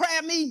to the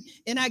prayer meeting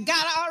and I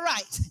got all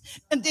right.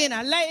 And then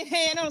I laid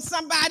hand on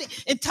somebody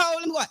and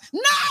told them what?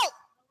 No!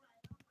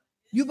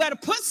 You better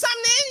put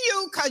something in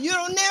you because you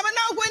don't never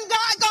know when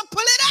God gonna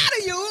pull it out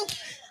of you.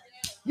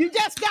 You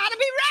just got to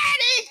be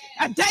ready.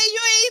 A day you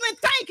ain't even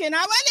thinking.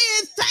 I wasn't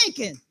even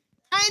thinking.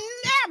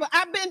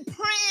 I've been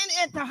praying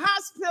at the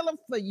hospital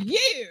for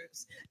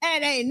years,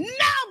 and ain't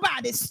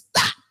nobody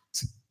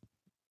stopped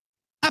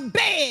a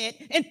bed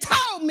and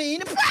told me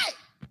to pray.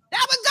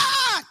 That was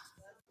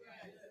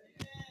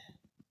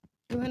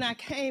God. When I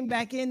came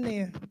back in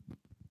there,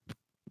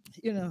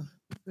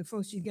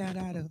 before she got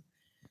out of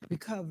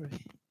recovery,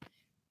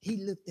 he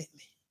looked at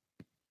me,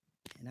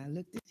 and I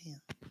looked at him,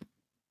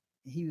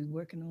 and he was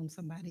working on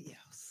somebody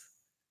else.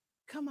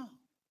 Come on.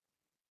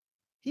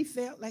 He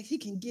felt like he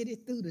can get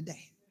it through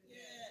today.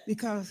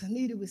 Because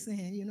Anita was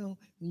saying,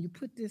 when you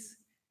put this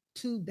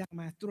tube down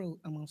my throat,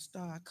 I'm going to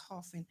start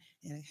coughing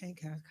and I can't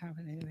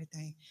coughing and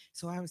everything.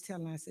 So I was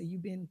telling her, I said,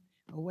 you've been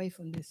away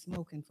from this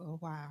smoking for a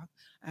while.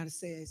 I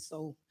said,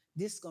 so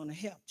this is going to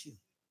help you.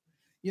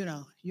 You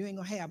ain't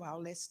going to have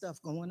all that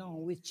stuff going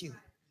on with you.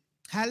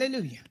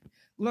 Hallelujah.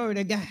 Glory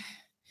to God.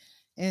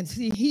 And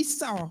see, he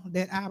saw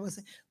that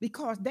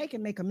because they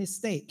can make a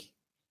mistake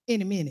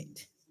in a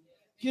minute.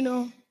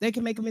 They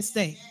can make a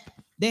mistake.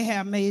 They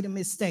have made a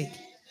mistake.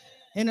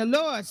 And the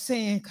Lord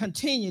saying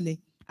continually,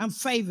 I'm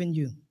favoring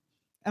you.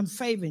 I'm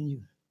favoring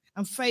you.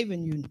 I'm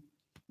favoring you,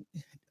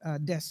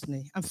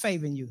 Destiny. I'm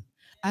favoring you.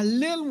 A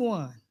little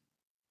one,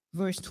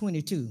 verse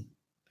 22,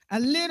 a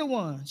little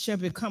one shall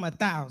become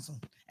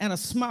 1,000, and a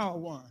small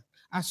one,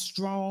 a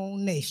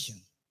strong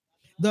nation.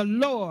 The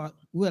Lord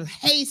will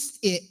haste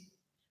it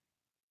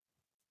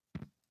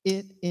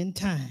in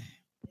time.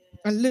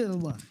 A little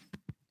one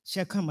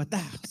shall come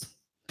 1,000.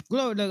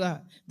 Glory to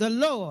God. The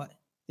Lord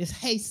is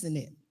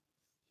hastening it.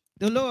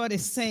 The Lord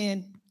is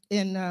saying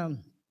in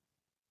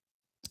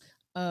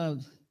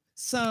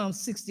Psalm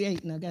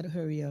 68, and I got to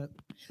hurry up,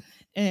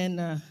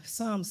 and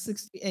Psalm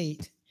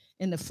 68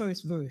 in the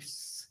first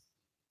verse,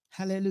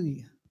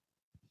 hallelujah,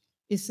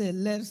 it said,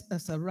 let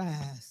us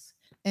arise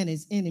and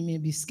his enemy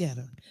be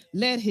scattered.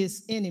 Let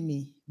his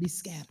enemy be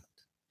scattered.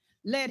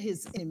 Let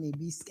his enemy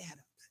be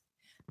scattered.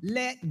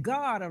 Let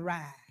God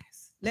arise.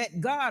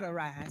 Let God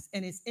arise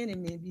and his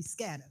enemy be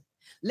scattered.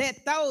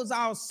 Let those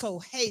also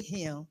hate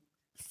him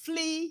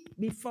flee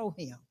before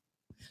him.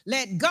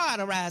 Let God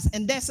arise.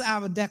 And that's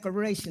our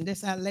declaration.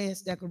 That's our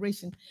last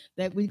declaration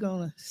that we're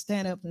going to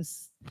stand up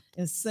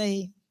and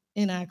say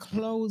in our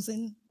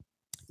closing.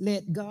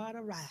 Let God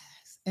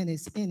arise and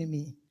his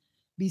enemy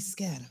be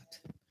scattered.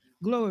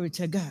 Glory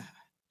to God.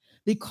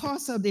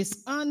 Because of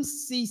this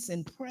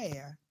unceasing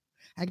prayer,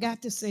 I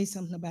got to say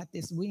something about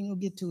this. We ain't gonna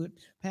get to it.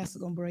 Pastor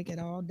gonna break it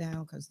all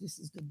down because this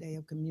is the day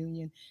of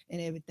communion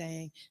and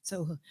everything.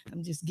 So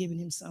I'm just giving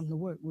him something to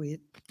work with.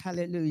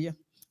 Hallelujah.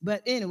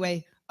 But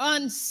anyway,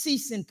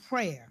 unceasing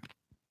prayer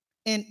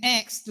in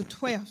Acts the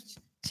 12th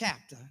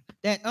chapter.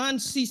 That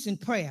unceasing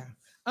prayer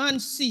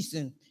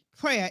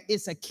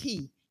is a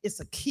key. It's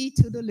a key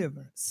to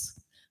deliverance.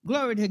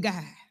 Glory to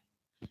God.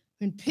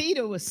 When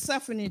Peter was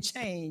suffering in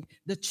chains,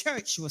 the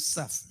church was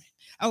suffering.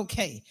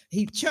 Okay,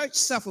 church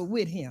suffered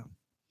with him.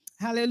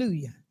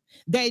 Hallelujah.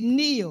 They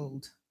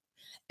kneeled,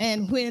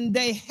 and when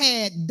they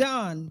had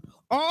done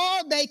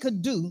all they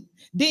could do,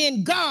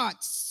 then God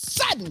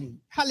suddenly,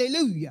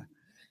 hallelujah,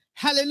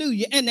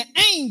 and the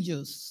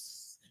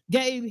angels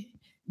gave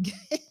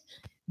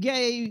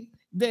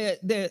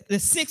the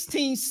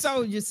 16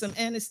 soldiers some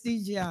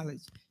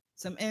anesthesiology,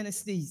 some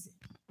anesthesia,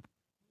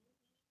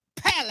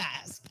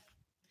 paralyzed,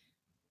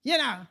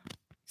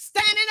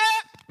 standing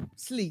up,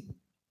 sleep,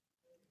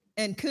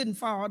 and couldn't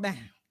fall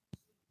down.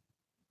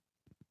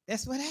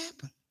 That's what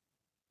happened.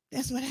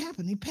 That's what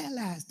happened. He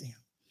paralyzed them.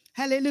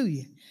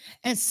 Hallelujah.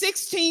 And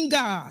 16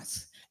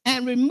 guards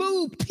and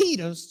removed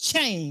Peter's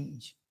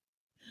chains.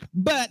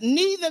 But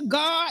neither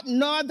God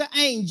nor the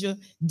angel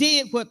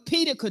did what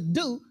Peter could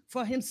do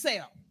for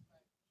himself.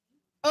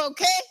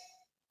 Okay?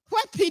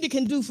 What Peter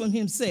can do for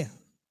himself?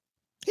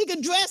 He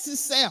could dress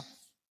himself.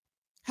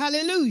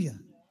 Hallelujah.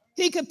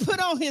 He could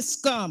put on his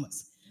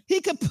garments.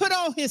 He could put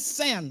on his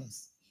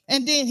sandals.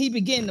 And then he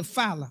began to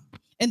follow.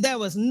 And there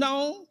was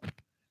no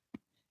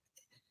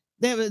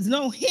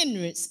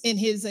hindrance in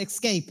his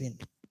escaping.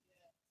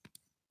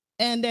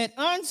 And that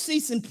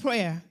unceasing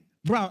prayer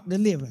brought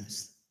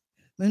deliverance.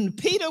 When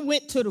Peter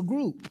went to the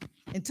group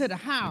and to the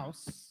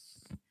house,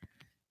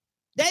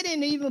 they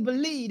didn't even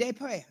believe their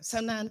prayer. So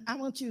now I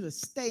want you to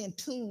stay in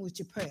tune with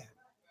your prayer.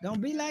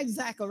 Don't be like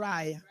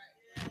Zechariah.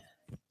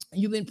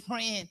 You've been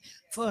praying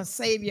for a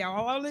savior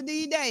all of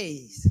these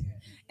days.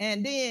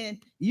 And then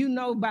you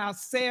know about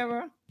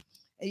Sarah,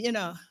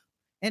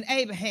 and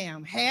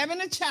Abraham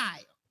having a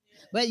child.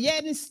 But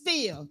yet and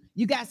still,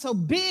 you got so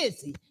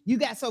busy. You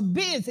got so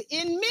busy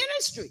in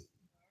ministry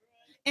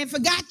and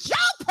forgot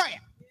your prayer.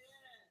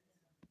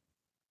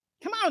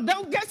 Come on,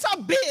 don't get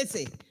so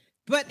busy.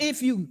 But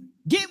if you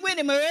get with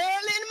him early in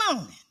the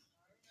morning,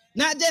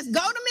 not just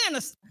go to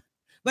minister,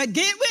 but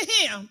get with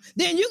him,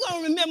 then you're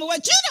going to remember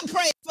what you done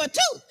prayed for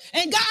too.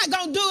 And God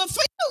going to do it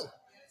for you.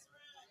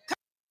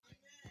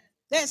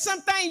 There's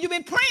some things you've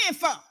been praying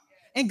for.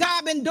 And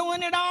God been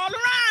doing it all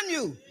around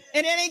you.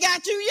 And it ain't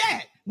got you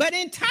yet. But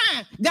in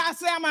time, God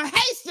said, I'm going to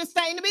haste this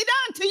thing to be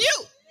done to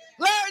you.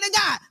 Glory to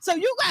God. So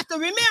you got to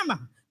remember,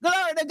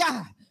 glory to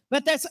God.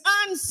 But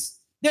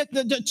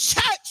the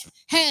church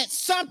had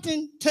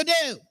something to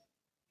do.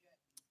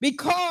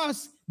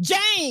 Because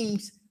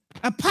James,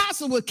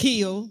 apostle, was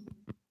killed,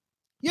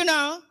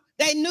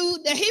 they knew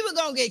that he was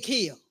going to get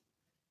killed.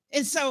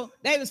 And so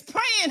they was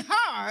praying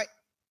hard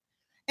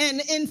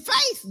and in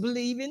faith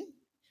believing,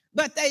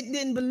 but they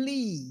didn't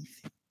believe.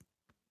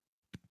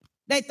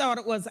 They thought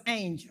it was an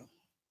angel.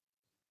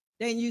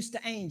 They ain't used to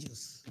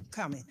angels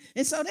coming.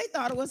 And so they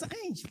thought it was an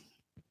angel.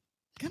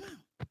 Come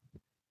on.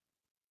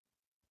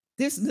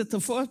 This is the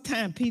fourth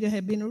time Peter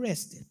had been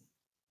arrested.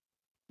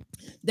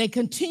 They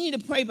continued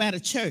to pray by the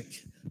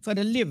church for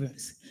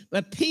deliverance.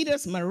 But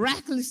Peter's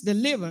miraculous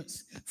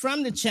deliverance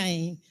from the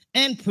chain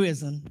and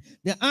prison,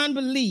 the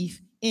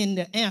unbelief in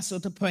the answer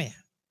to prayer.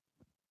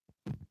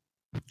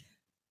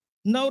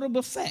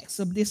 Notable facts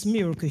of this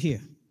miracle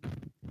here.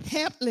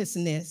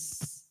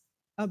 Helplessness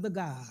of the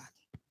God.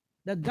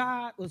 The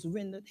God was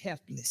rendered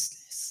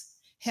helpless.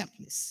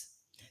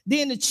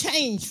 Then the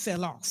chains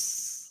fell off.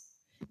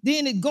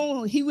 Then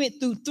he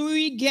went through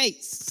 3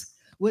 gates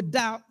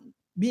without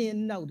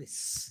being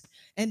noticed.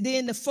 And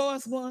then the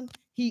fourth one,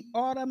 he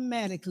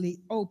automatically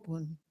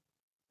opened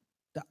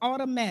the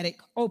automatic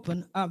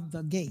open of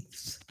the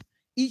gates.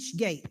 Each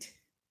gate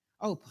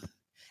open.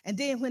 And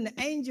then when the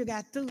angel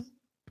got through,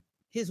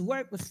 his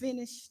work was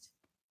finished,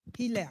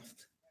 he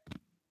left.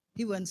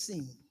 He wasn't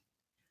seen.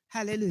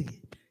 Hallelujah.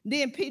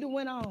 Then Peter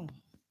went on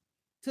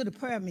to the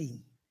prayer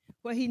meeting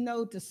where he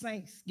knew the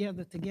saints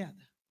gathered together.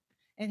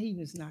 And he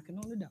was knocking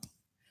on the door.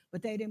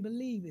 But they didn't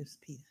believe it was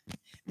Peter.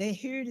 They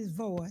heard his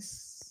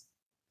voice,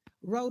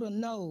 wrote a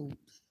note.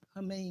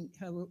 Her name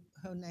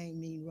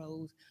means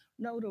Rose.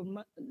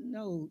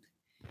 Note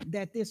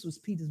that this was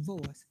Peter's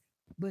voice.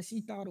 But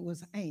she thought it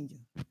was an angel.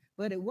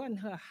 But it wasn't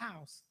her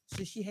house,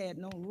 so she had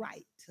no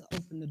right to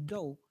open the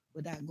door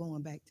without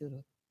going back to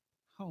the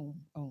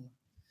home owner.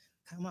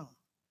 Come on.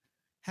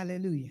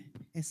 Hallelujah.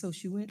 And so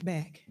she went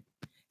back,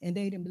 and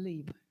they didn't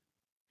believe her.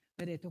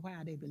 But after a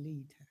while, they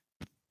believed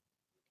her.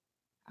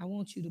 I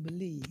want you to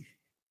believe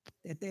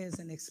that there's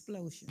an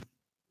explosion.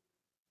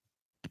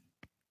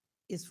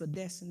 It's for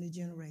destiny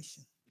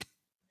generation.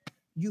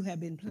 You have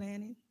been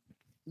planning.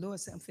 Lord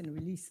said, I'm finna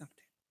release something.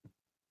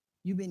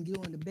 You've been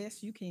doing the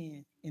best you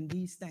can in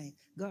these things.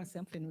 God said,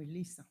 I'm finna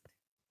release something.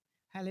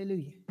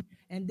 Hallelujah.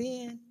 And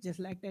then, just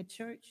like that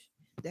church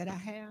that I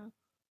have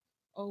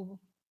over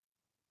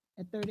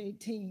at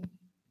 3018,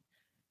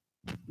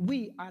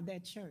 we are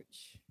that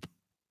church.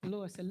 The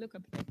Lord said, look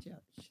up at that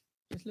church.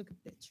 Just look up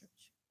at that church.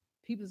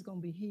 People's going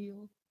to be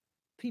healed.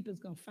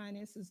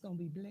 Finances going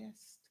to be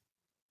blessed.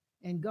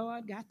 And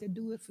God got to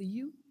do it for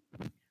you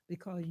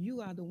because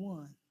you are the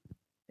one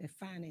that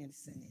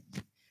financing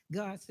it.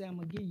 God said, I'm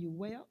going to give you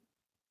wealth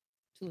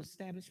to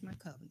establish my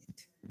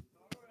covenant.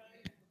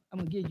 I'm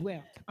going to give you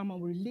wealth. I'm going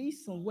to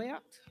release some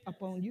wealth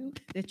upon you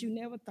that you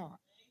never thought.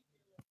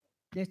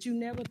 That you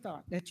never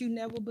thought. That you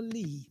never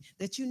believed.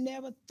 That you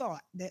never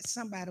thought that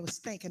somebody was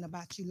thinking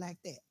about you like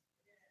that.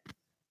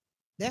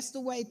 That's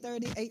the way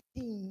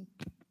 3018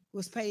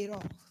 was paid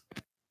off.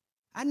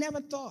 I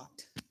never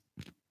thought,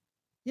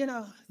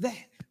 that,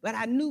 but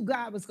I knew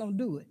God was going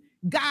to do it.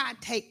 God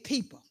take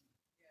people.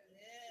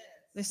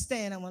 Let's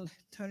stand. I'm going to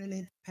turn it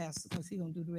into Pastor because he's going to do the rest.